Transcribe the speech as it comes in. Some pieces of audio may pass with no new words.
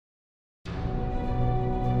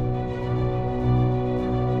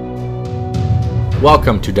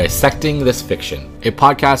Welcome to Dissecting This Fiction, a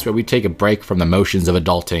podcast where we take a break from the motions of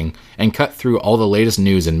adulting and cut through all the latest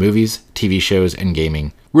news in movies, TV shows, and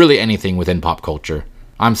gaming. Really anything within pop culture.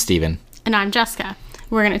 I'm Steven. And I'm Jessica.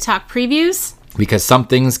 We're going to talk previews. Because some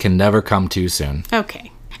things can never come too soon.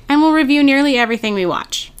 Okay. And we'll review nearly everything we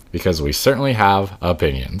watch. Because we certainly have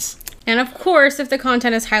opinions. And of course, if the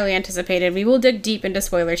content is highly anticipated, we will dig deep into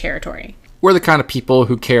spoiler territory. We're the kind of people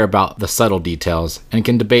who care about the subtle details and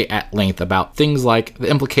can debate at length about things like the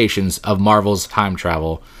implications of Marvel's time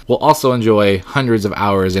travel. We'll also enjoy hundreds of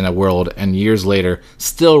hours in a world and years later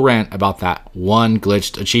still rant about that one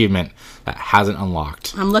glitched achievement that hasn't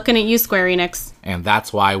unlocked. I'm looking at you, Square Enix. And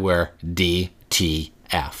that's why we're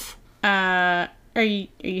DTF. Are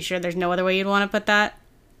you sure there's no other way you'd want to put that?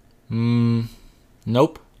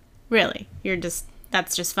 Nope. Really?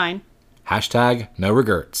 That's just fine? Hashtag no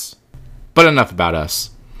regrets. But enough about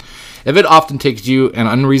us. If it often takes you an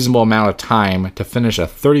unreasonable amount of time to finish a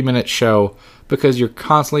 30-minute show because you're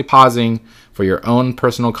constantly pausing for your own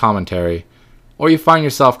personal commentary, or you find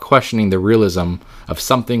yourself questioning the realism of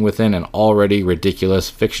something within an already ridiculous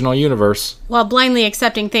fictional universe, while blindly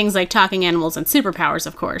accepting things like talking animals and superpowers,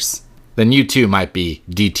 of course, then you too might be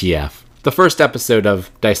DTF. The first episode of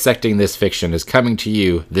Dissecting This Fiction is coming to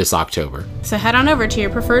you this October. So head on over to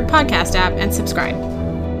your preferred podcast app and subscribe.